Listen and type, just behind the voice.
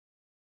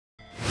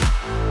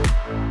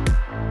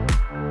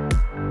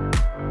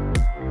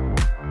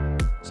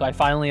So I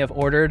finally have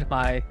ordered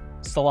my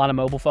Solana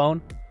mobile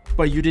phone.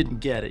 But you didn't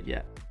get it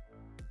yet.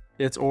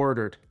 It's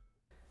ordered.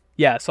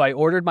 Yeah, so I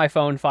ordered my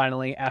phone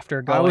finally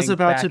after going I was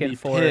about back to be and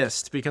forth.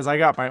 pissed because I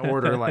got my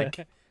order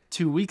like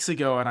 2 weeks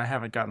ago and I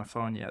haven't gotten a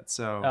phone yet.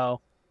 So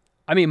Oh,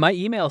 I mean, my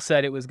email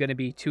said it was going to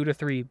be 2 to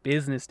 3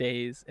 business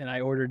days, and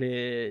I ordered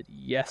it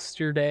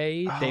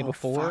yesterday, day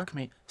before. Fuck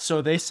me.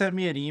 So they sent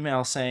me an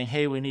email saying,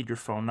 "Hey, we need your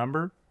phone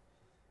number,"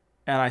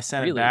 and I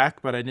sent it Really?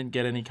 back, but I didn't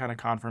get any kind of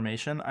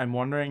confirmation. I'm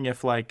wondering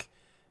if like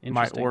my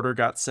Interesting. order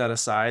got set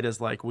aside as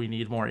like we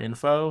need more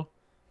info,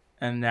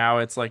 and now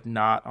it's like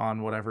not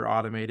on whatever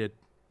automated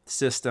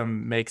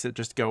system makes it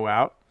just go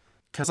out.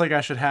 Because like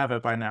I should have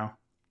it by now.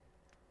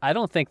 I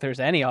don't think there's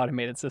any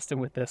automated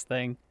system with this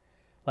thing.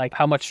 Like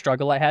how much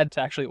struggle I had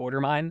to actually order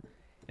mine.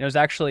 It was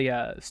actually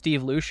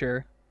Steve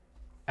Lucier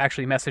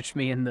actually messaged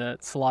me in the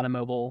Solana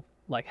mobile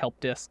like help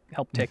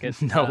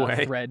ticket No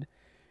way. thread.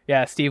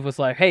 Yeah, Steve was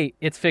like, "Hey,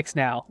 it's fixed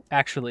now.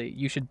 Actually,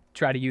 you should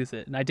try to use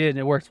it." And I did, and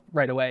it worked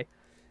right away.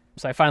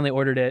 So I finally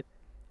ordered it,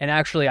 and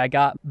actually I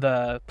got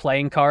the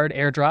playing card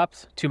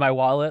airdropped to my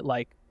wallet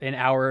like an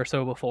hour or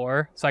so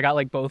before. So I got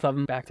like both of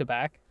them back to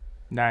back.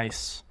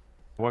 Nice.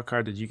 What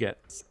card did you get?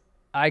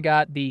 I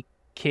got the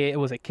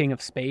was it King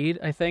of Spade,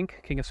 I think?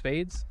 King of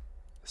Spades?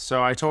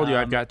 So I told you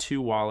I've got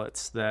 2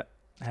 wallets that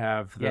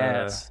have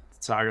the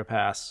Saga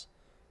Pass.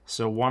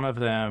 So one of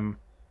them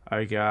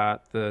I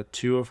got the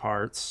 2 of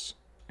Hearts,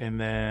 and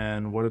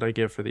then what did I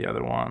get for the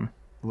other one?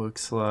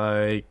 Looks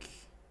like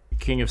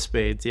King of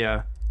Spades,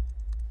 yeah.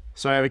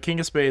 So I have a King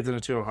of Spades and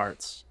a 2 of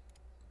Hearts.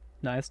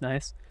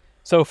 Nice.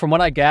 So from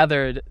what I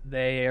gathered,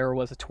 there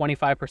was a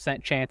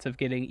 25% chance of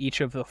getting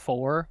each of the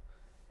 4,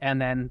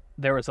 and then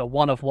there was a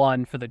 1 of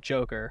 1 for the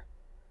Joker,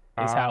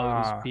 is how it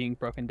was being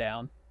broken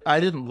down. I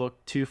didn't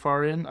look too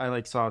far in. I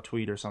like saw a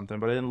tweet or something,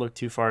 but I didn't look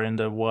too far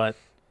into what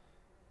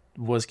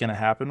was going to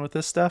happen with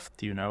this stuff.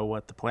 Do you know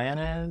what the plan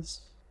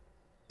is?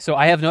 So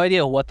I have no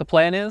idea what the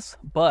plan is,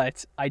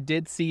 but I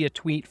did see a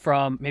tweet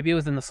from, maybe it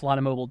was in the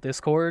Solana Mobile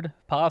Discord,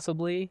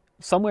 possibly,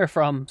 somewhere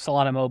from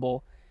Solana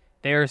Mobile.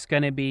 There's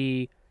going to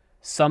be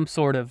some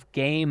sort of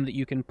game that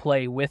you can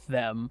play with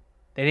them.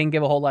 They didn't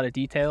give a whole lot of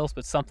details,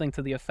 but something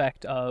to the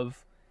effect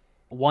of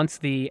once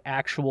the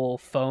actual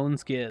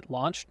phones get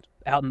launched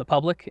out in the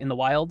public, in the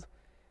wild,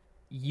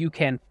 you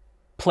can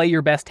play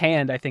your best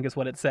hand, I think is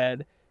what it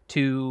said,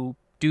 to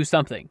do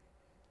something.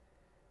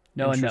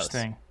 No one knows.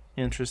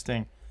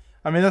 Interesting.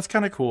 I mean, that's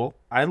kind of cool.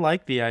 I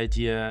like the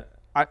idea.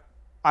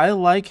 I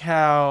like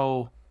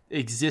how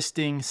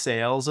existing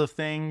sales of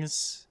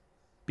things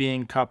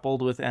being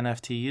coupled with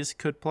NFTs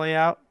could play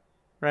out,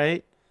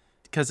 right?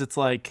 Because it's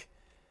like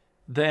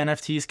the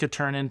NFTs could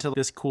turn into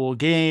this cool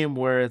game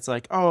where it's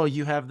like, oh,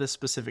 you have this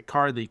specific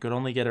card that you could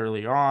only get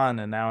early on,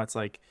 and now it's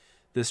like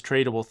this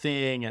tradable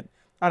thing. And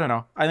I don't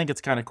know. I think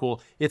it's kind of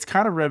cool. It's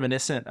kind of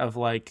reminiscent of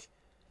like,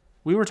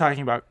 we were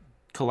talking about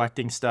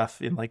collecting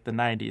stuff in like the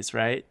 90s,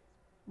 right?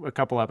 A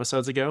couple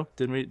episodes ago.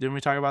 Didn't we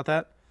talk about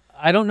that?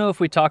 I don't know if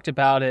we talked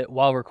about it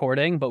while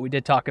recording, but we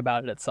did talk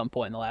about it at some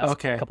point in the last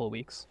couple of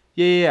weeks.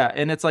 Yeah.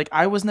 And it's like,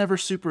 I was never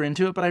super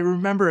into it, but I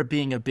remember it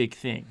being a big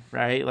thing,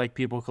 right? Like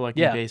people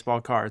collecting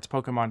baseball cards,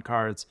 Pokemon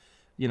cards,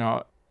 you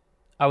know.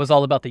 I was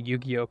all about the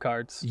Yu-Gi-Oh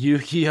cards.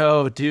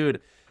 Yu-Gi-Oh,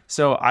 dude.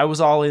 So I was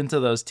all into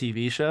those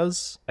TV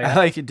shows. I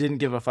like didn't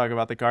give a fuck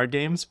about the card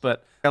games,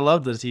 but I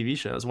loved the TV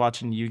shows,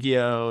 watching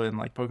Yu-Gi-Oh and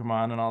like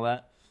Pokemon and all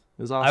that.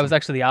 It was awesome. I was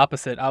actually the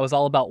opposite. I was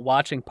all about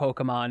watching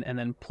Pokemon and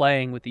then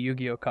playing with the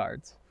Yu-Gi-Oh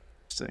cards.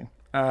 Interesting.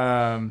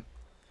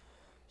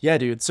 Yeah,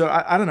 dude. So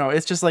I don't know.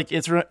 It's just like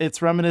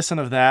it's reminiscent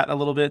of that a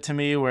little bit to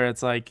me, where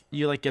it's like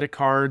you like get a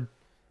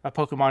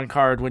Pokemon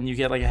card when you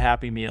get like a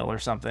Happy Meal or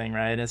something,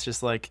 right? It's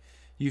just like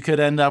you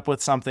could end up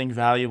with something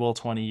valuable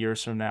 20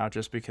 years from now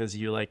just because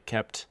you like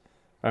kept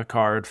a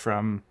card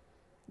from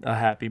a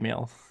Happy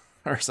Meal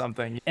or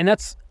something. And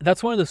that's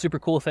one of the super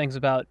cool things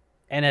about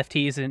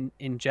NFTs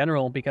in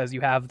general, because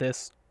you have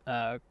this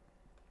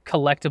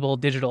collectible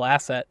digital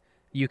asset.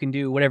 You can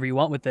do whatever you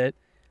want with it.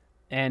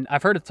 And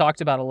I've heard it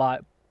talked about a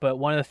lot, but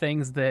one of the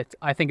things that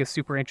I think is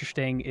super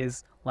interesting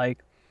is like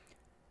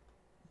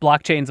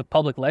blockchain's a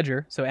public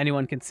ledger, so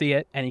anyone can see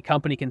it, any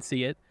company can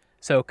see it.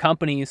 So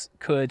companies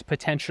could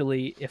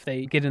potentially, if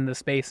they get in the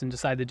space and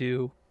decide to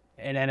do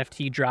an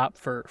NFT drop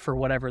for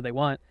whatever they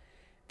want,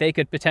 they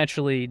could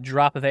potentially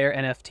drop their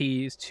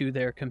NFTs to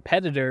their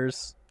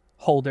competitors,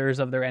 holders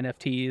of their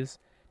NFTs,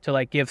 to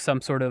like give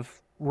some sort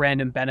of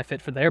random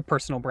benefit for their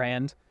personal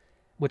brand,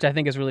 which I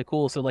think is really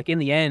cool. So like in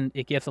the end,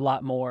 it gives a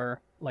lot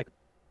more, like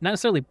not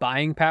necessarily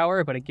buying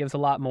power, but it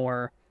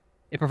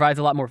provides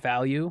a lot more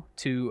value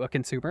to a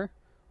consumer,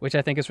 which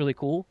I think is really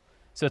cool.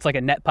 So it's like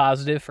a net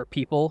positive for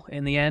people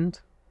in the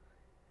end.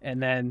 And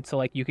then so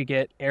like you could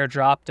get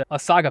airdropped a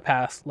Saga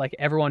Pass, like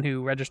everyone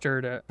who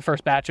registered the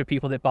first batch of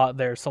people that bought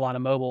their Solana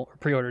Mobile or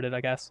pre-ordered it,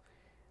 I guess,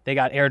 they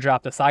got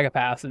airdropped a Saga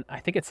Pass. And I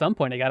think at some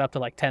point it got up to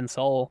like 10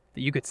 Sol that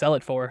you could sell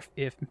it for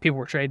if people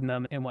were trading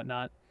them and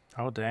whatnot.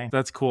 Oh, dang.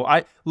 That's cool.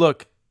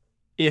 Look,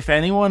 if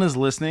anyone is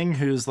listening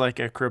who's like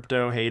a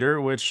crypto hater,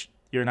 which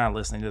you're not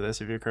listening to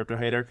this if you're a crypto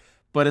hater,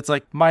 but it's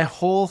like my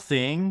whole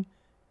thing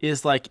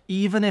is like,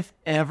 even if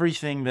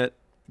everything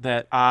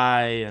that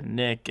I and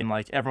Nick and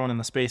like everyone in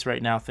the space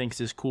right now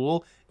thinks is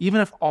cool,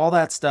 even if all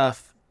that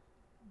stuff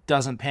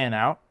doesn't pan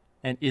out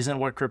and isn't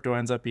what crypto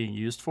ends up being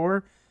used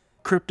for,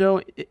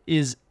 crypto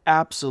is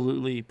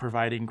absolutely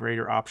providing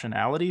greater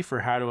optionality for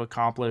how to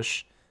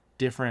accomplish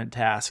different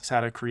tasks, how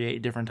to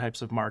create different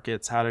types of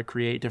markets, how to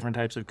create different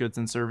types of goods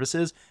and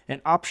services.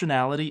 And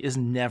optionality is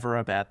never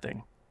a bad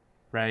thing,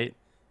 right?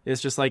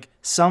 It's just like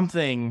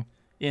something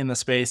in the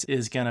space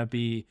is going to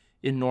be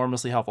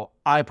enormously helpful.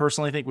 I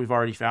personally think we've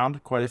already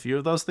found quite a few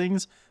of those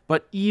things,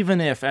 but even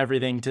if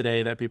everything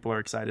today that people are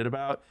excited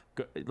about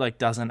like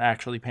doesn't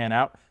actually pan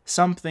out,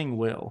 something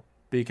will,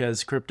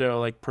 because crypto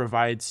like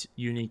provides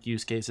unique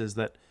use cases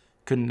that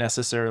couldn't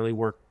necessarily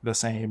work the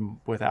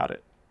same without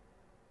it.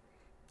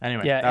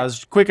 Anyway, Yeah. that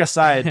was a quick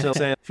aside to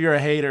say, if you're a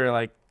hater,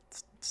 like,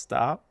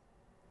 stop.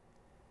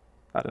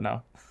 I don't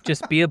know.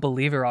 Just be a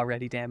believer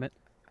already, damn it.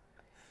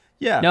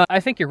 Yeah. No, I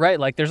think you're right.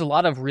 Like, there's a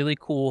lot of really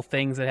cool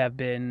things that have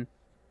been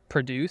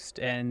produced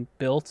and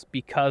built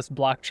because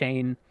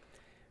blockchain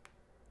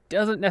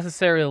doesn't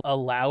necessarily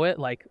allow it.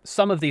 Like,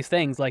 some of these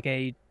things, like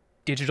a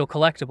digital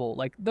collectible,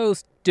 like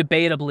those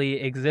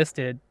debatably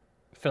existed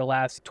for the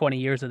last 20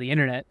 years of the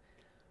internet,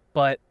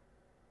 but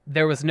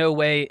there was no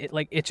way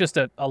it's just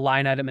a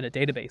line item in a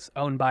database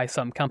owned by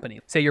some company.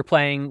 Say you're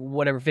playing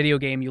whatever video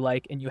game you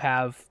like and you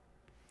have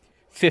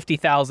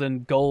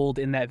 50,000 gold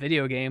in that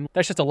video game.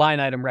 That's just a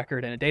line item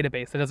record in a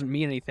database. That doesn't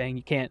mean anything.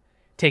 You can't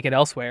take it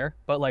elsewhere.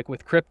 But like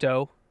with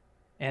crypto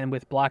and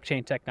with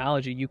blockchain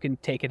technology, you can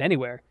take it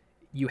anywhere.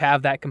 You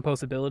have that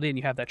composability and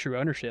you have that true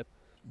ownership.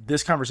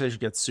 This conversation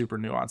gets super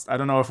nuanced. I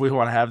don't know if we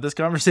want to have this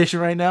conversation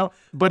right now,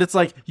 but it's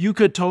like, you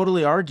could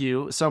totally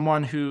argue,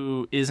 someone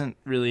who isn't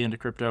really into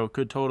crypto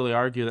could totally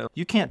argue that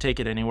you can't take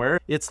it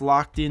anywhere. It's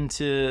locked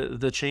into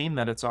the chain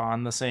that it's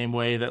on, the same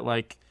way that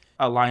like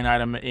a line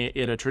item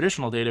in a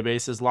traditional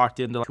database is locked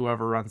into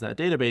whoever runs that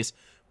database,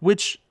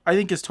 which I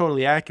think is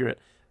totally accurate.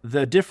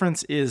 The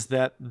difference is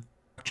that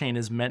blockchain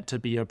is meant to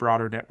be a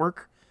broader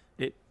network.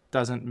 It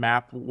doesn't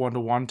map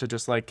one-to-one to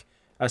just like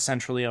a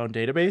centrally owned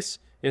database.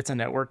 It's a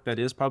network that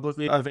is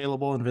publicly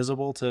available and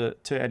visible to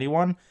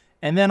anyone.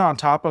 And then on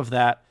top of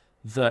that,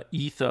 the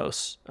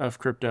ethos of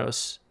crypto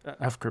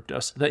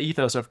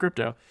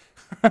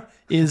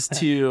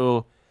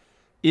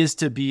is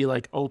to be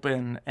like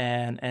open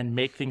and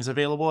make things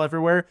available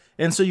everywhere.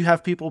 And so you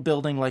have people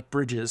building like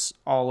bridges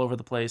all over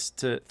the place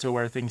to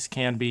where things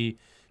can be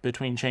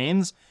between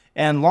chains.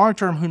 And long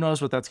term, who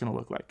knows what that's going to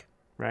look like,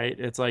 right?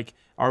 It's like,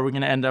 are we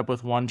going to end up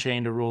with one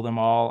chain to rule them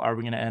all? Are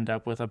we going to end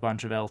up with a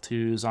bunch of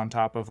L2s on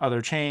top of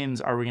other chains?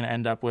 Are we going to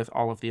end up with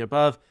all of the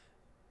above?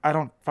 I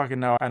don't fucking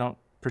know. I don't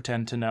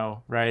pretend to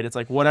know, right? It's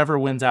like whatever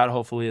wins out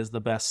hopefully is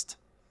the best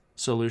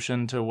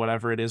solution to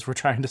whatever it is we're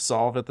trying to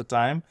solve at the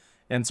time.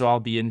 And so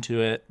I'll be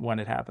into it when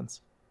it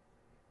happens.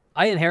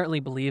 I inherently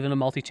believe in a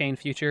multi-chain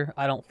future.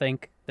 I don't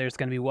think there's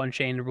going to be one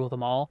chain to rule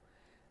them all.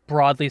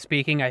 Broadly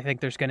speaking, I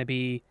think there's going to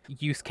be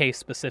use case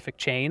specific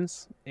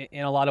chains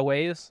in a lot of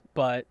ways,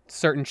 but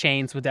certain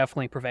chains would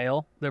definitely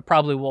prevail. There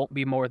probably won't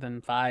be more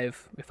than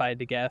 5, if I had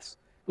to guess.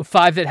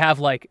 5 that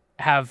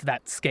have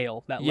that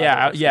scale, that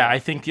level of scale. I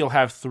think you'll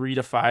have 3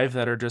 to 5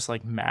 that are just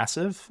like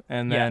massive,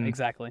 and then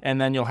exactly.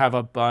 And then you'll have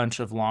a bunch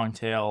of long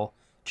tail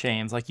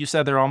chains. Like you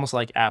said, they're almost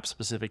like app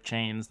specific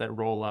chains that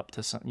roll up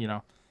to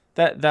some,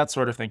 that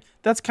sort of thing.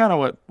 That's kind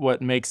of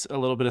what makes a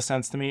little bit of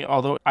sense to me.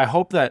 Although I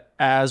hope that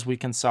as we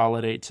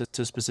consolidate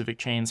to specific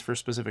chains for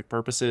specific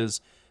purposes,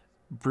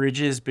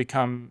 bridges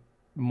become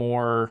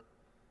more,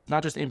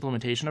 not just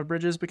implementation of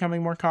bridges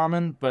becoming more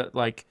common, but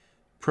like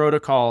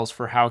protocols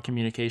for how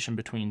communication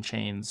between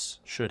chains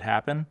should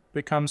happen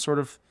become sort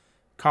of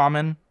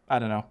common. I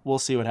don't know. We'll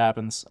see what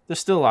happens. There's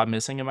still a lot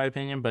missing in my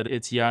opinion, but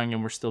it's young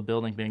and we're still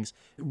building things.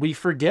 We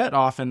forget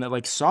often that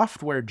like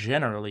software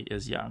generally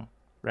is young,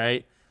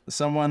 right?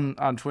 Someone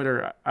on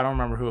Twitter, I don't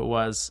remember who it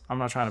was. I'm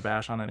not trying to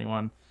bash on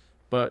anyone,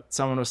 but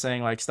someone was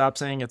saying like, stop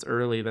saying it's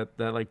early. That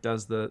like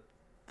does the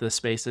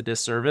space a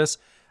disservice.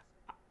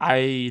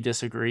 I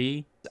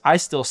disagree. I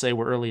still say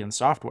we're early in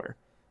software.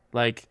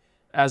 Like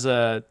as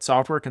a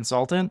software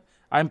consultant,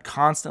 I'm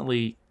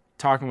constantly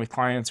talking with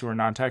clients who are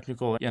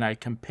non-technical, and I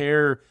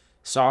compare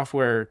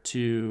software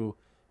to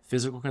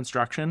physical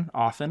construction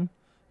often,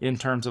 in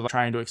terms of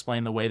trying to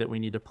explain the way that we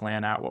need to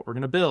plan out what we're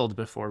going to build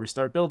before we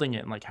start building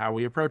it and like how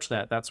we approach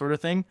that sort of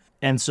thing.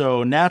 And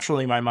so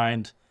naturally my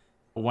mind,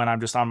 when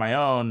I'm just on my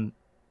own,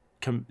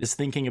 is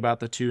thinking about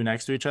the two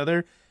next to each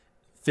other.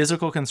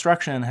 Physical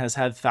construction has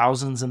had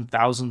thousands and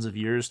thousands of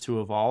years to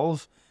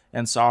evolve,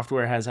 and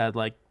software has had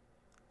like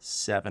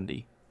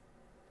 70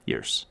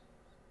 years,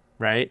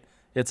 right?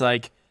 It's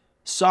like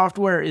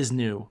software is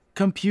new.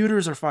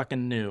 Computers are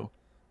fucking new,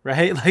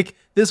 right? Like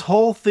this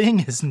whole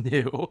thing is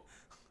new.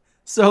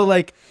 So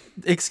like,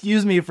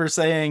 excuse me for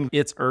saying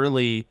it's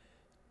early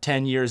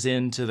 10 years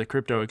into the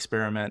crypto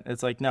experiment.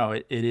 It's like, no,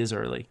 it is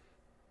early,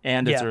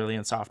 and it's early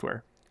in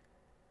software.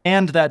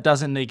 And that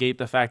doesn't negate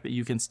the fact that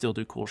you can still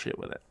do cool shit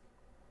with it.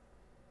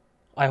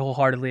 I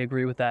wholeheartedly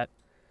agree with that.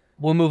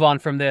 we'll move on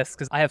from this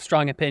because I have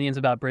strong opinions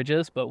about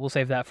bridges, but we'll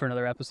save that for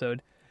another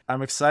episode.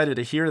 I'm excited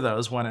to hear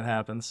those when it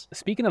happens.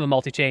 Speaking of a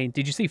multi-chain,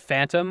 did you see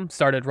Phantom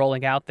started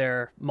rolling out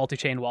their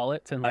multi-chain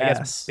wallets and I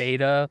guess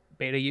beta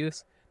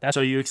use?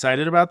 So are you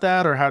excited about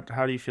that, or how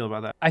do you feel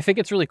about that? I think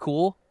it's really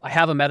cool. I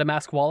have a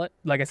MetaMask wallet.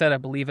 Like I said, I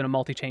believe in a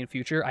multi-chain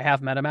future. I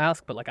have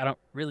MetaMask, but like I don't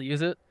really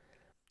use it.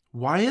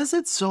 Why is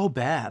it so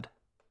bad?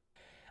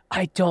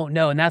 I don't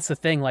know. And that's the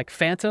thing. Like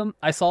Phantom,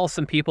 I saw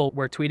some people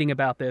were tweeting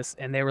about this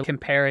and they were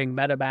comparing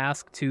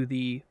MetaMask to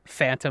the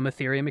Phantom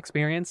Ethereum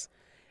experience.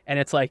 And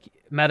it's like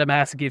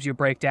MetaMask gives you a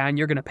breakdown.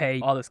 You're going to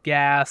pay all this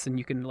gas and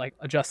you can like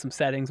adjust some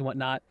settings and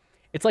whatnot.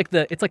 It's like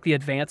the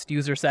advanced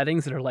user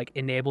settings that are like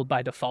enabled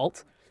by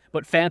default.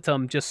 But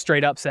Phantom just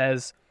straight up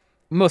says,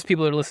 most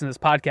people that are listening to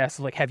this podcast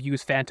like have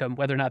used Phantom,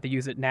 whether or not they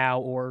use it now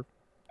or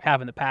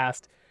have in the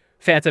past.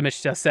 Phantom, it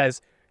just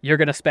says, you're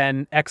going to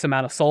spend X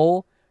amount of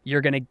SOL.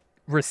 You're going to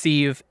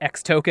receive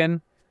X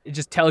token. It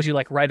just tells you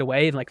like right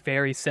away in like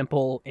very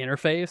simple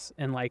interface.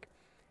 And like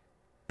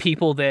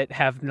people that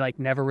have like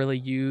never really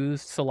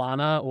used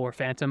Solana or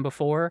Phantom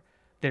before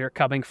that are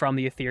coming from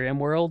the Ethereum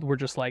world were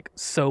just like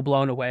so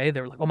blown away.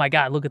 They were like, oh my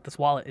God, look at this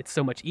wallet. It's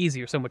so much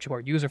easier, so much more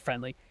user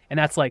friendly. And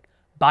that's like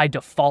by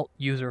default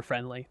user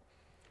friendly.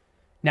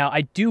 Now,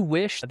 I do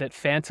wish that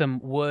Phantom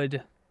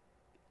would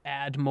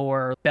add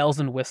more bells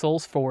and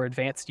whistles for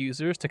advanced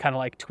users to kind of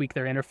like tweak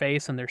their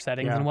interface and their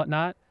settings and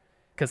whatnot.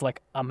 Because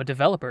like I'm a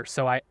developer,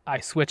 so I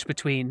switch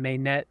between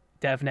mainnet,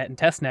 devnet, and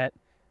testnet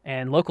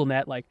and local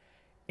net. Like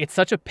it's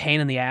such a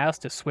pain in the ass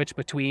to switch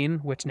between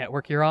which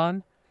network you're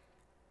on.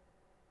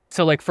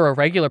 So like for a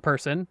regular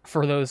person,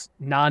 for those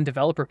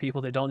non-developer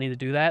people that don't need to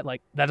do that,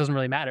 like that doesn't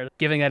really matter.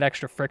 Giving that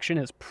extra friction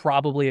is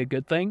probably a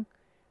good thing.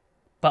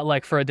 But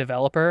like for a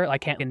developer, I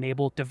can't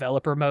enable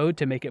developer mode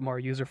to make it more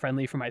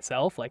user-friendly for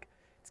myself. Like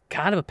it's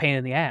kind of a pain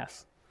in the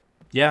ass.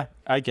 Yeah,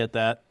 I get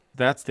that.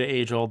 That's the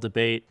age-old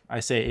debate. I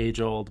say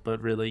age-old,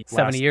 but really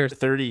 70 years.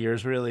 30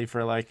 years really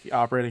for like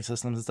operating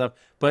systems and stuff.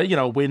 But, you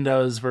know,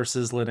 Windows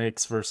versus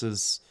Linux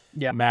versus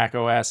Mac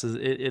OS,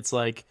 it's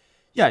like,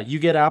 yeah, you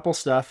get Apple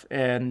stuff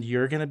and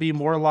you're going to be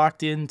more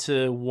locked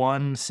into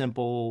one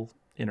simple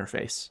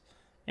interface.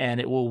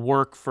 And it will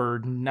work for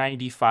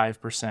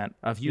 95%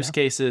 of use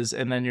cases.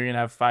 And then you're going to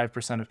have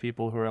 5% of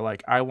people who are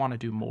like, I want to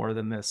do more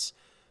than this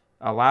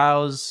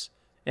allows.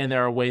 And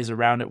there are ways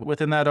around it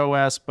within that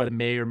OS, but it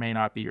may or may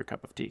not be your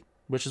cup of tea,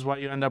 which is why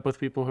you end up with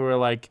people who are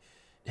like,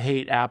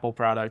 hate Apple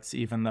products,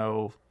 even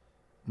though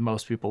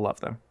most people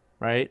love them,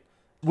 right?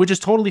 Which is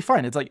totally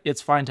fine. It's like,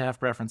 it's fine to have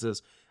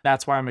preferences.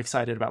 That's why I'm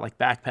excited about like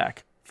Backpack,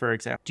 for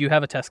example. Do you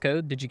have a test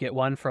code? Did you get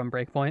one from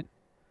Breakpoint?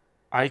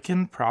 I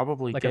can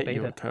probably like get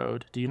you a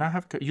code. Do you not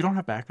have you don't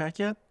have Backpack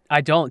yet?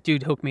 I don't.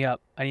 Dude, hook me up.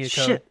 I need a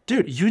code. Shit,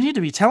 dude, you need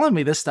to be telling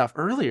me this stuff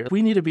earlier.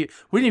 We need to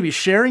be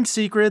sharing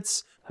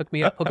secrets. Hook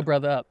me up. Hook a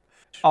brother up.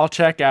 I'll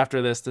check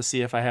after this to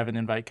see if I have an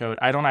invite code.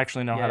 I don't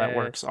actually know how that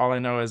works. All I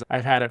know is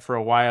I've had it for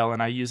a while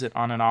and I use it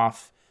on and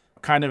off,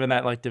 kind of in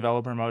that like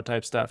developer mode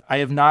type stuff. I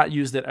have not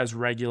used it as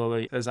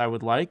regularly as I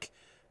would like,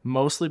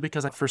 mostly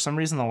because for some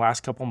reason the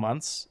last couple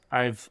months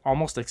I've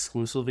almost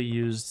exclusively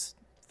used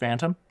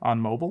Phantom on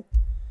mobile.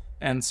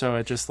 And so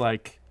it just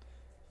like,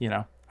 you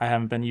know, I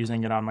haven't been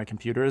using it on my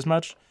computer as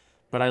much,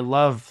 but I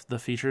love the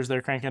features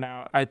they're cranking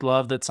out. I'd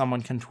love that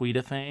someone can tweet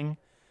a thing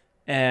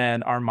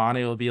and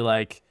Armani will be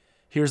like,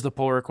 here's the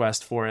pull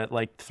request for it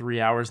like 3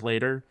 hours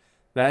later.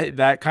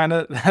 That kind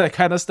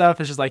of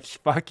stuff is just like,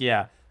 fuck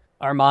yeah.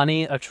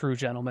 Armani, a true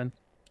gentleman.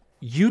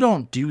 You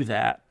don't do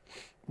that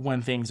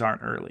when things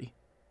aren't early.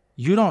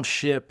 You don't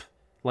ship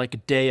like a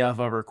day of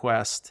a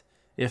request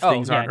if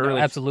things aren't early. No,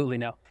 absolutely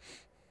no.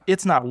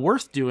 It's not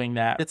worth doing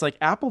that. It's like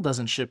Apple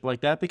doesn't ship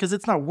like that because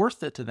it's not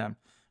worth it to them,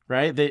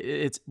 right?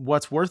 It's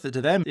what's worth it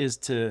to them is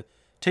to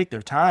take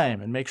their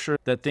time and make sure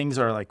that things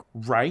are like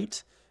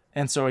right.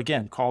 And so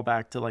again, call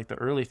back to like the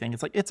early thing.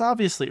 It's like, it's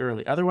obviously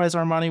early. Otherwise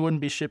Armani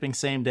wouldn't be shipping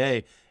same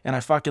day. And I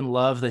fucking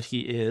love that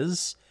he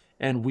is.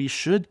 And we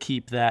should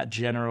keep that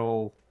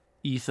general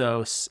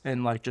ethos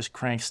and like just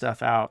crank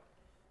stuff out.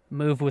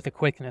 Move with a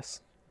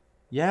quickness.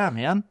 Yeah,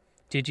 man.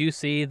 Did you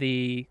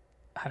see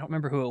I don't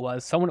remember who it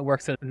was. Someone that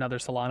works at another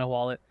Solana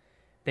wallet.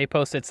 They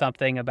posted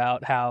something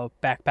about how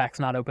Backpack's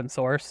not open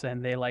source,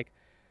 and they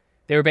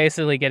were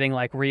basically getting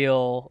like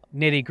real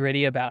nitty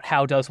gritty about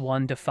how does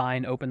one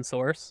define open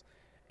source.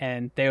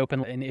 And they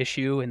opened an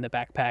issue in the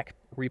Backpack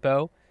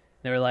repo.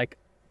 They were like,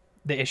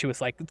 the issue was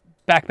like,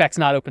 Backpack's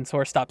not open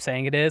source. Stop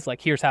saying it is.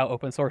 Like, here's how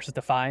open source is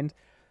defined.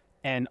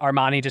 And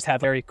Armani just had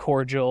very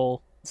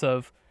cordial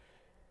of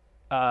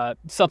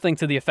something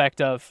to the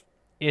effect of,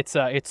 it's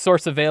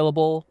source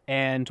available,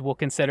 and we'll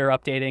consider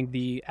updating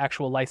the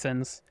actual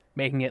license,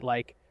 making it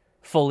like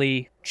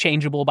fully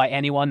changeable by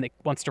anyone that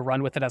wants to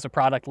run with it as a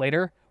product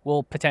later.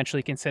 We'll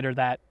potentially consider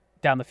that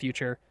down the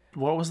future.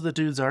 What was the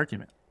dude's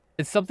argument?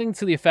 It's something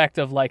to the effect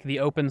of like the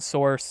open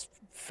source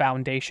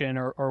foundation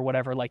or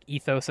whatever, like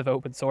ethos of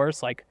open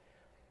source. Like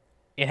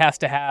it has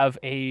to have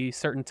a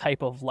certain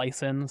type of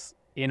license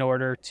in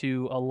order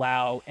to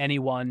allow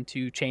anyone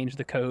to change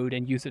the code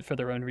and use it for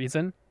their own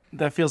reason.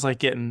 That feels like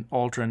getting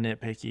ultra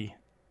nitpicky.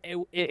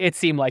 It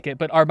seemed like it,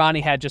 but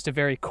Armani had just a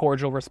very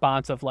cordial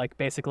response of like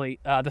basically,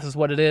 this is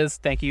what it is.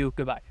 Thank you.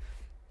 Goodbye.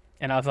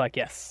 And I was like,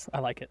 yes, I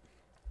like it.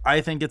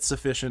 I think it's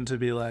sufficient to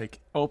be like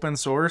open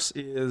source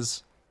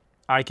is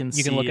I can You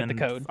see can look at the and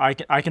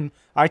code.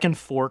 I can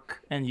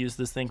fork and use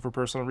this thing for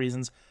personal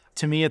reasons.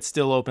 To me, it's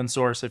still open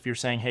source if you're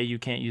saying, hey, you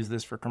can't use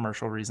this for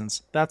commercial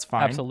reasons. That's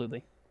fine.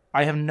 Absolutely.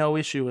 I have no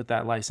issue with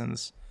that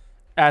license.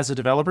 As a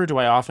developer, do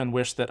I often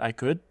wish that I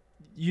could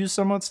use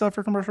some of that stuff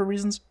for commercial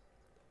reasons?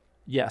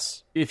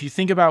 Yes. If you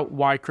think about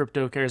why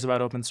crypto cares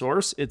about open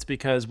source, it's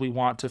because we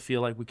want to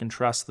feel like we can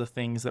trust the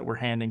things that we're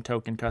handing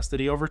token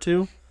custody over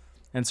to.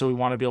 And so we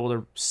want to be able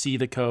to see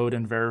the code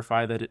and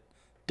verify that it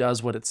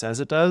does what it says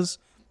it does.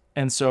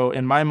 And so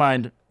in my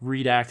mind,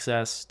 read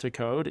access to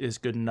code is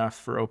good enough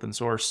for open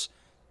source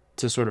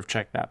to sort of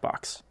check that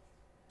box.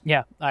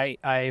 Yeah,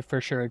 I for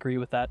sure agree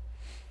with that.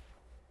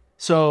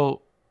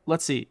 So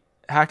let's see.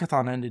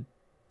 Hackathon ended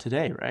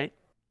today, right?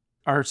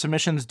 Are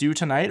submissions due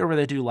tonight or were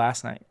they due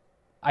last night?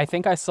 I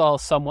think I saw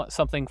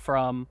something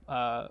from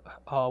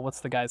what's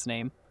the guy's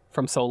name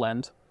from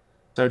Solend?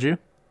 Soju?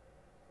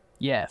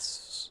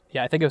 Yes.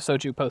 Yeah, I think it was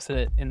Soju posted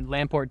it in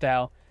Lamport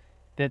DAO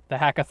that the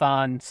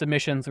hackathon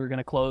submissions were going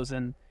to close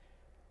in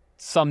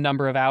some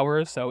number of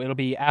hours, so it'll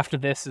be after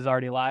this is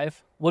already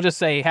live. We'll just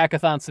say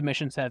hackathon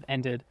submissions have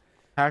ended.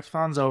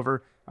 Hackathon's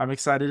over. I'm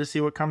excited to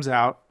see what comes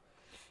out.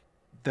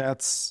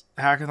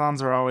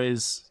 Hackathons are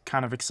always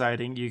kind of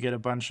exciting. You get a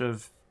bunch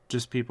of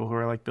just people who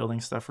are like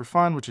building stuff for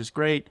fun, which is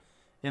great.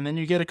 And then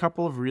you get a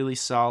couple of really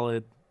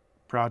solid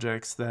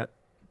projects that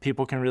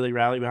people can really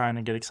rally behind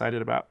and get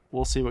excited about.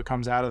 We'll see what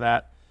comes out of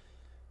that.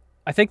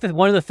 I think that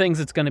one of the things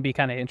that's going to be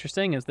kind of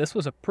interesting is this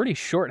was a pretty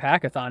short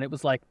hackathon. It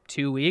was like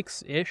 2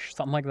 weeks-ish,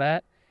 something like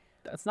that.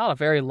 That's not a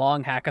very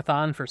long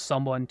hackathon for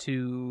someone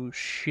to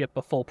ship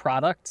a full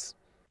product.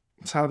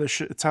 It's how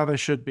they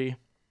should be.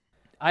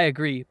 I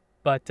agree,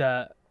 but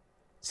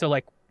so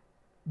like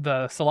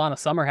the Solana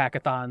Summer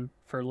Hackathon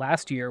for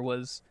last year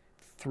was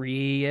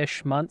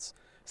 3-ish months.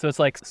 So it's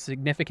like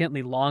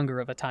significantly longer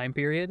of a time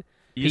period.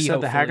 You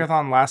said the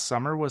hackathon last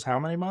summer was how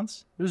many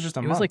months? It was just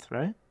a month,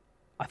 right?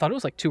 I thought it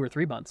was like 2 or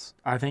 3 months.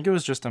 I think it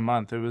was just a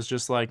month. It was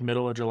just like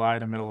middle of July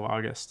to middle of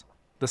August.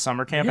 The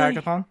summer camp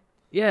hackathon?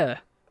 Yeah.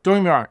 Don't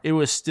get me wrong, it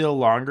was still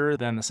longer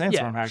than the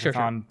Sandstorm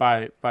hackathon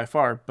sure. by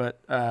far, but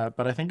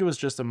I think it was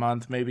just a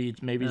month, maybe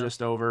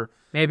just over.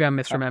 Maybe I'm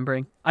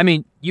misremembering. I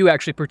mean, you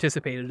actually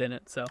participated in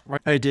it, so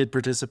I did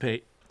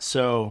participate.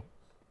 So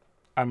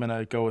I'm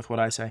gonna go with what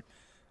I say.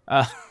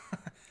 I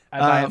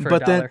buy it for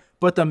 $1.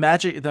 But the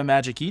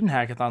Magic Eden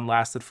hackathon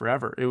lasted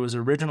forever. It was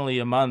originally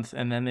a month,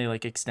 and then they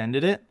like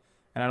extended it.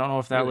 And I don't know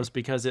if that was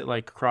because it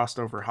like crossed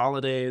over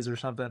holidays or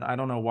something. I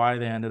don't know why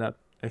they ended up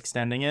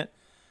extending it,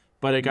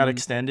 but it got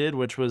extended,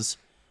 which was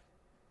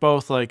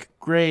both like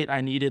great.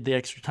 I needed the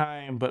extra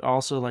time, but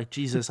also like,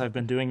 Jesus, I've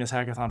been doing this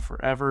hackathon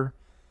forever.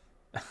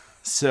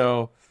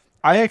 So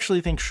I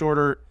actually think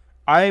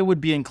I would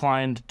be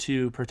inclined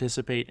to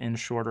participate in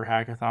shorter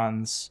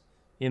hackathons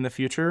in the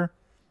future.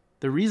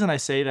 The reason I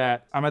say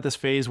that, I'm at this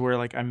phase where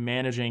like I'm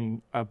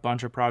managing a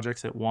bunch of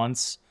projects at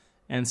once.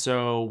 And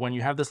so when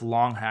you have this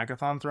long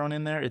hackathon thrown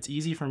in there, it's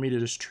easy for me to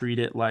just treat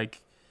it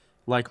like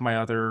my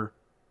other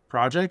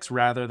projects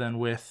rather than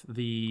with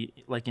the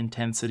like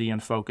intensity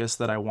and focus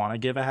that I want to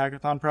give a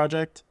hackathon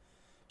project.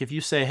 If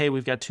you say, hey,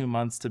 we've got 2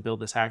 months to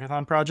build this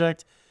hackathon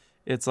project,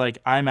 it's like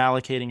I'm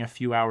allocating a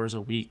few hours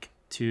a week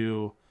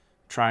to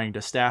trying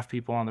to staff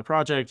people on the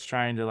project,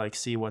 trying to like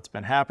see what's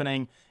been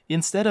happening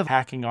instead of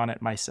hacking on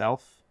it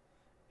myself.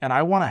 And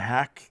I want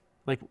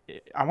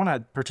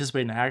to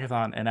participate in a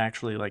hackathon and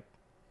actually like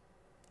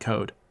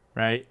code,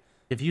 right?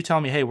 If you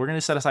tell me, hey, we're going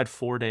to set aside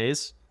 4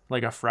 days,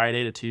 like a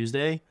Friday to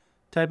Tuesday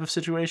type of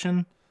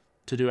situation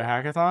to do a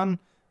hackathon,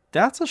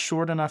 that's a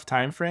short enough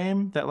time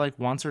frame that like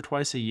once or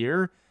twice a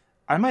year,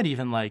 I might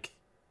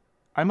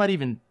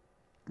even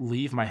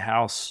leave my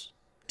house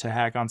to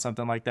hack on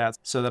something like that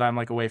so that I'm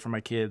like away from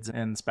my kids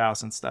and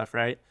spouse and stuff,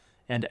 right?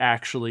 And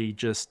actually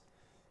just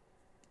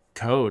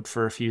code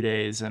for a few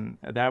days, and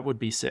that would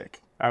be sick.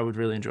 I would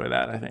really enjoy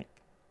that, I think.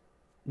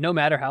 No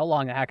matter how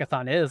long a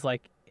hackathon is,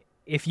 like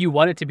if you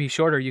want it to be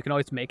shorter, you can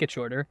always make it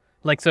shorter.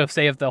 Like, so if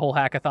the whole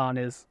hackathon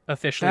is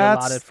officially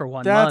allotted for 1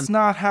 month, that's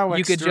not how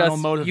external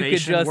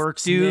motivation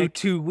works. You could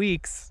just do Nick. 2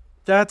 weeks.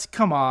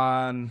 Come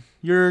on.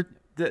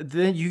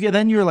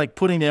 Then you're like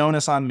putting the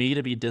onus on me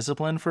to be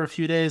disciplined for a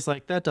few days.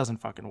 Like that doesn't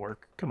fucking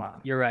work. Come on.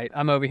 You're right.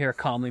 I'm over here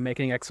calmly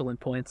making excellent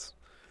points.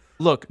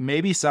 Look,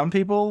 maybe some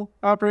people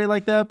operate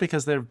like that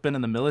because they've been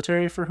in the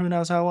military for who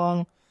knows how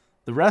long.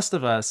 The rest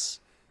of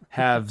us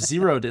have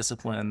zero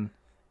discipline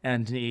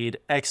and need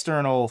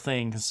external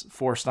things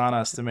forced on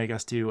us to make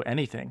us do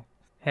anything.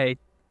 Hey,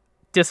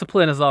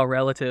 discipline is all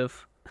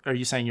relative. Are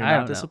you saying you're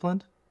not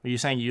disciplined? Are you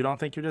saying you don't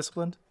think you're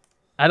disciplined?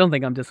 I don't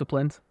think I'm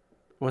disciplined.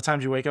 What time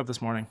did you wake up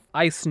this morning?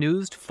 I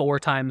snoozed 4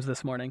 times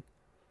this morning.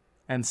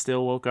 And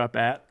still woke up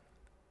at?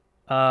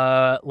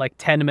 Like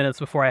 10 minutes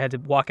before I had to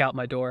walk out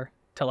my door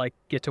to like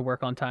get to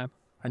work on time.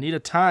 I need a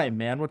time,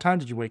 man. What time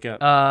did you wake up?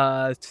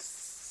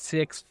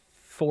 6:40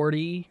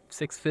 6:40,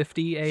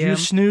 6:50 a.m. You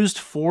snoozed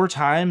 4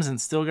 times and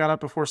still got up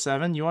before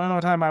 7? You want to know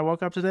what time I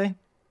woke up today?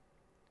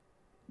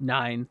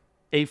 9.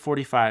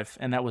 8:45,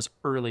 and that was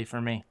early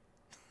for me.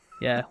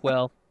 Yeah,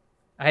 well,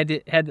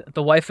 I had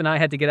the wife and I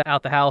had to get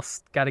out the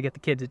house, got to get the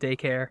kid to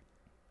daycare.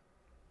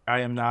 I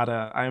am not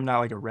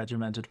like a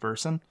regimented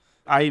person.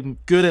 I'm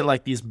good at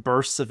like these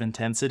bursts of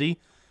intensity,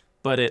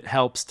 but it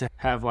helps to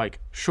have like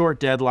short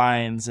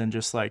deadlines and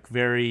just like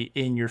very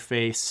in your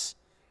face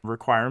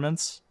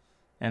requirements.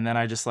 And then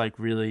I just like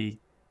really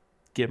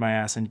get my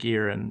ass in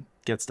gear and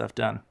get stuff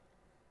done.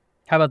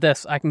 How about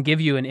this? I can give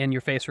you an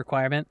in-your-face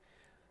requirement.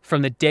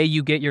 From the day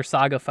you get your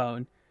Saga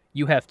phone,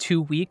 you have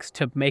 2 weeks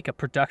to make a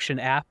production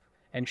app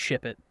and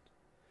ship it.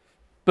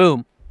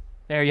 Boom.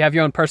 There, you have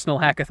your own personal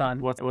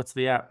hackathon. What's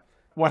the app?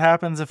 What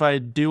happens if I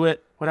do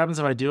it? What happens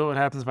if I do it? What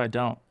happens if I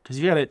don't? Because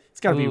it's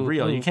got to be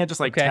real. You can't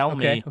just like tell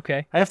me.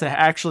 Okay. I have to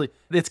actually.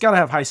 It's got to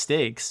have high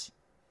stakes.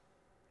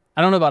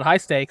 I don't know about high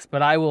stakes,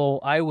 but I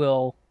don't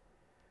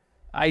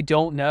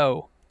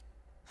know.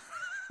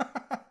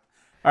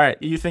 All right,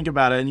 you think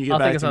about it and you get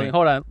back to me.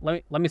 Hold on.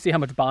 Let me see how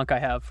much bonk I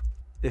have.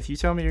 If you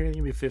tell me you're going to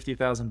give me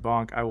 50,000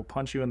 bonk, I will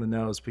punch you in the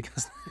nose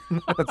because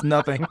that's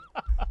nothing.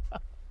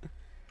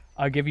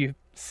 I'll give you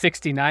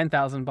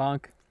 69,000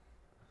 bonk.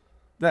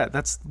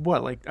 That's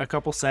what, like a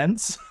couple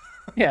cents?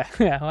 Yeah,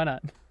 why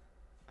not?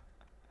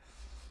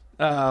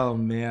 Oh,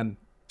 man.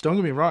 Don't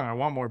get me wrong. I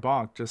want more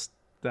bonk. Just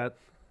that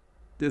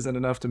isn't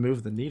enough to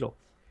move the needle.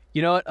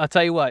 You know what? I'll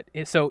tell you what.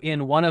 So in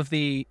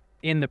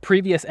the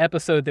previous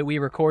episode that we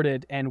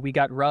recorded and we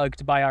got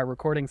rugged by our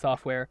recording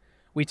software,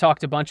 we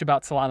talked a bunch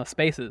about Solana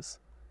Spaces.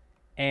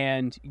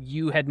 And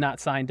you had not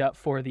signed up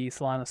for the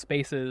Solana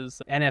Spaces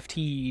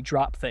NFT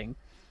drop thing.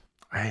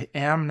 I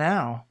am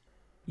now.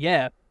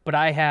 Yeah, but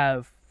I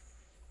have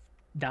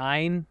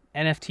 9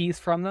 NFTs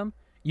from them.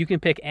 You can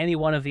pick any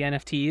one of the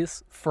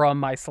NFTs from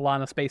my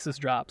Solana Spaces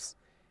drops,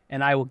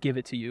 and I will give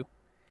it to you.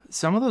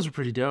 Some of those are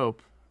pretty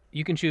dope.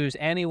 You can choose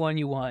any one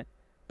you want,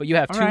 but you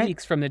have 2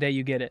 weeks from the day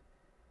you get it.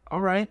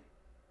 All right.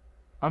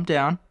 I'm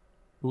down.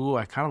 Ooh,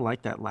 I kind of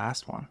like that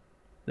last one.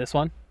 This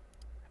one?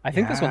 I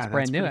think this one's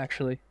brand new,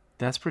 actually.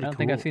 That's pretty cool. I don't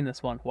think I've seen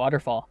this one.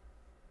 Waterfall.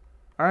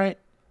 All right.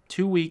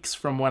 2 weeks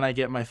from when I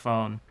get my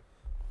phone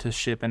to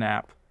ship an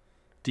app.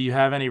 Do you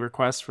have any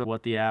requests for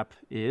what the app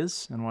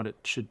is and what it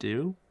should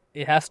do?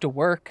 It has to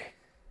work.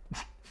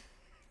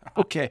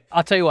 Okay.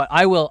 I'll tell you what.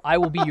 I will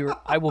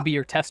be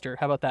your tester.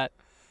 How about that?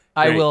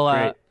 Great, I will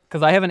great.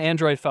 Cuz I have an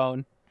Android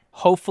phone.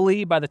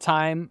 Hopefully by the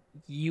time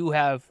you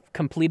have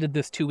completed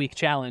this 2-week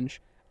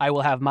challenge, I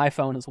will have my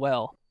phone as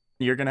well.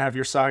 You're going to have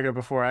your Saga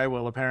before I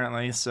will,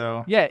 apparently,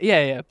 so... Yeah.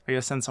 I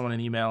gotta send someone an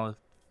email and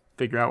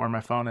figure out where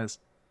my phone is.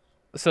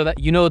 So that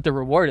you know what the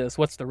reward is.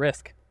 What's the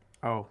risk?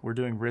 Oh, we're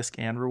doing risk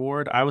and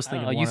reward? I was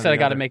thinking you said I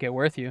got to make it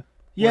worth you.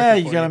 Yeah,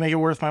 you got to make it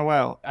worth my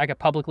while. I could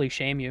publicly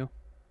shame you.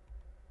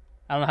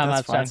 I don't know how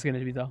much that's going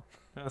to be, though.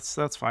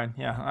 That's fine,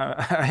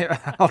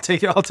 yeah. I'll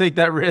take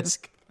that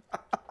risk.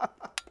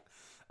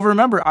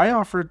 Remember, I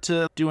offered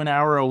to do an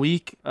hour a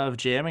week of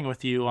jamming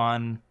with you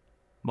on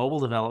mobile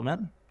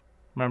development.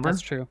 Remember?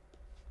 That's true.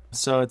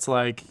 So it's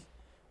like,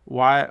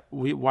 why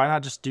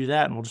not just do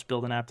that and we'll just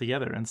build an app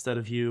together instead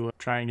of you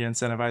trying to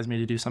incentivize me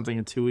to do something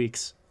in 2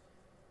 weeks?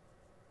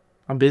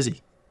 I'm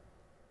busy.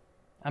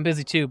 I'm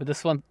busy too, but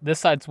this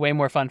side's way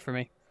more fun for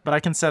me. But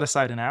I can set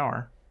aside an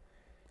hour.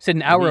 You said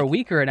an hour a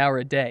week or an hour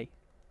a day?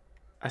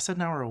 I said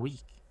an hour a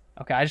week.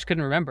 Okay, I just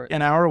couldn't remember.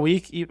 An hour a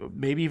week,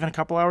 maybe even a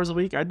couple hours a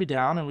week, I'd be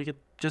down and we could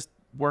just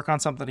work on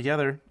something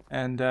together.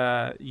 And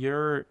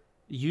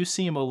you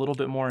seem a little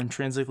bit more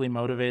intrinsically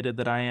motivated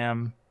than I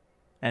am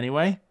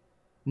anyway.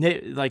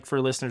 Nick, like for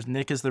listeners,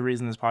 Nick is the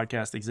reason this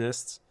podcast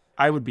exists.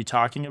 I would be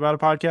talking about a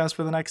podcast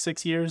for the next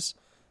 6 years,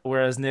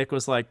 whereas Nick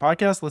was like,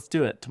 podcast, let's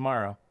do it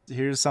tomorrow.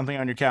 Here's something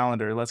on your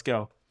calendar. Let's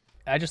go.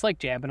 I just like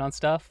jamming on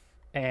stuff,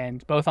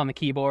 and both on the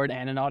keyboard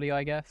and in audio,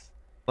 I guess.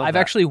 I've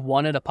that. actually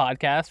wanted a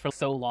podcast for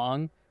so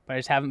long, but I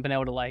just haven't been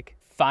able to like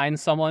find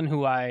someone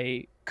who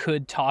I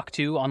could talk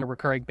to on a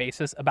recurring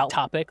basis about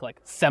topic,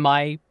 like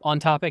semi on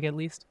topic at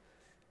least.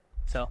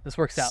 So this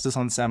works out. Just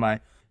on semi.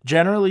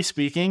 Generally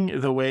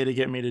speaking, the way to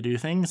get me to do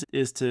things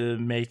is to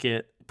make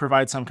it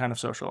provide some kind of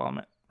social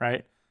element,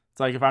 right? It's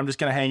like if I'm just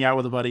going to hang out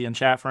with a buddy and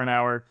chat for an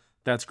hour,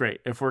 that's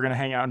great. If we're going to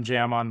hang out and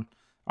jam on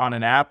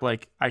an app,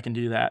 like I can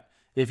do that.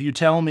 If you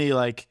tell me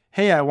like,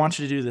 hey, I want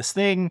you to do this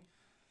thing,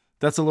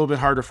 that's a little bit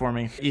harder for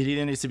me. It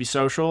either needs to be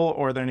social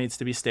or there needs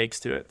to be stakes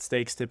to it.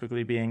 Stakes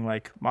typically being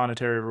like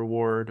monetary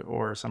reward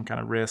or some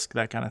kind of risk,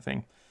 that kind of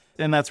thing.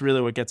 And that's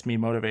really what gets me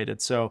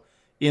motivated. So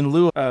in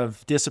lieu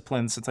of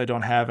discipline, since I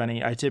don't have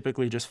any, I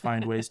typically just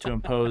find ways to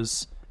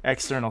impose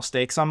external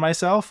stakes on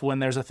myself when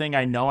there's a thing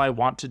I know I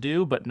want to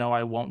do, but know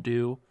I won't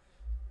do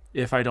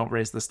if I don't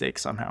raise the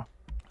stakes somehow.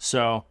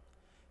 So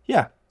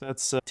yeah,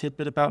 that's a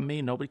tidbit about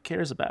me nobody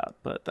cares about,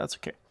 but that's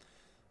okay.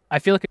 I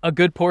feel like a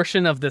good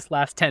portion of this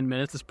last 10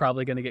 minutes is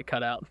probably going to get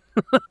cut out.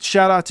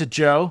 Shout out to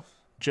Joe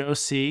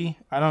C.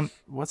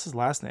 What's his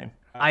last name?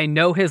 I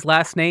know his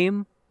last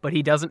name, but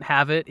he doesn't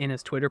have it in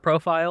his Twitter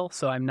profile,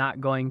 so I'm not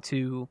going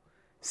to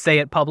say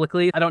it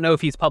publicly. I don't know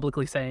if he's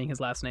publicly saying his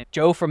last name.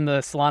 Joe from the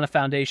Solana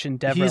Foundation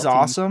DevRel He's team.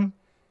 awesome.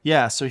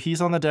 Yeah, so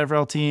he's on the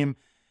DevRel team.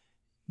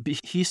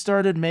 He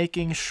started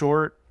making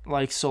short,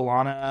 like,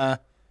 Solana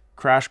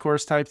crash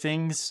course type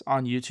things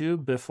on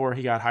YouTube before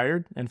he got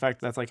hired. In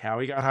fact, that's like how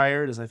he got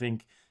hired, is I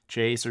think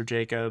Chase or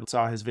Jacob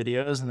saw his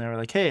videos and they were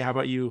like, hey, how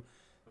about you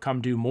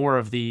come do more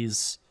of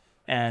these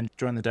and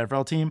join the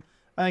DevRel team?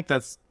 I think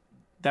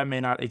that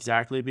may not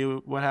exactly be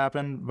what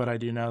happened, but I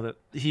do know that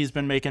he's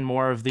been making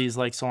more of these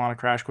like Solana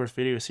crash course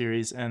video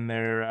series, and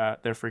they're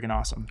freaking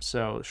awesome.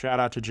 So shout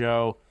out to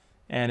Joe.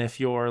 And if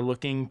you're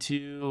looking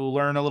to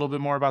learn a little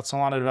bit more about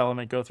Solana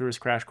development, go through his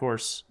crash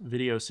course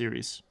video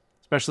series,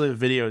 especially if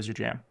video is your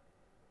jam.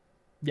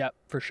 Yeah,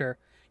 for sure.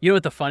 You know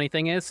what the funny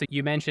thing is? So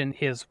you mentioned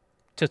his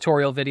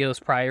tutorial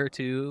videos prior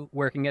to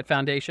working at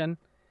Foundation,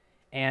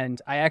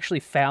 and I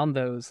actually found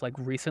those like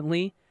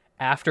recently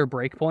after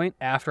Breakpoint,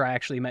 after I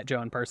actually met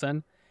Joe in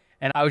person.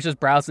 And I was just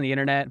browsing the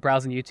internet,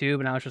 browsing YouTube,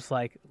 and I was just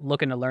like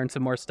looking to learn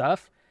some more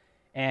stuff.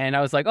 And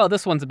I was like, oh,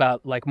 this one's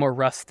about like more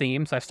Rust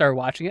theme. So I started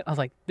watching it. I was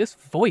like, this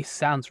voice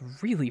sounds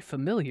really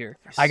familiar.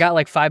 I got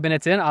like 5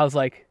 minutes in. I was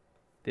like,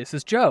 this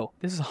is Joe.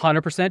 This is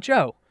 100%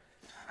 Joe.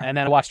 And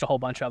then I watched a whole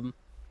bunch of them.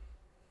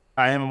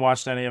 I haven't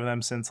watched any of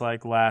them since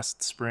like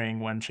last spring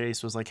when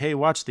Chase was like, hey,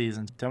 watch these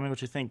and tell me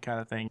what you think kind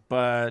of thing.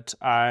 But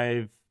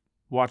I've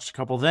watched a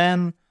couple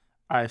then.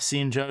 I've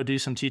seen Joe do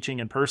some teaching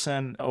in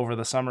person over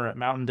the summer at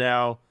Mountain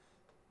DAO.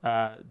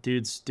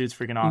 Dude's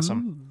freaking awesome.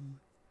 Ooh.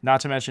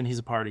 Not to mention he's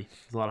a party.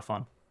 He's a lot of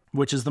fun,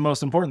 which is the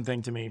most important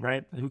thing to me,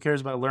 right? Who cares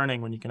about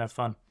learning when you can have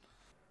fun?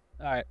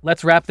 All right,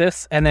 let's wrap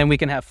this and then we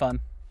can have fun.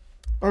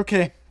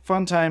 Okay,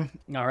 fun time.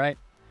 All right.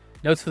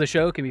 Notes for the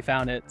show can be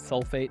found at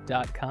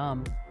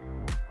sulfate.com.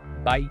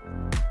 Bye.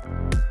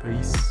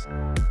 Peace.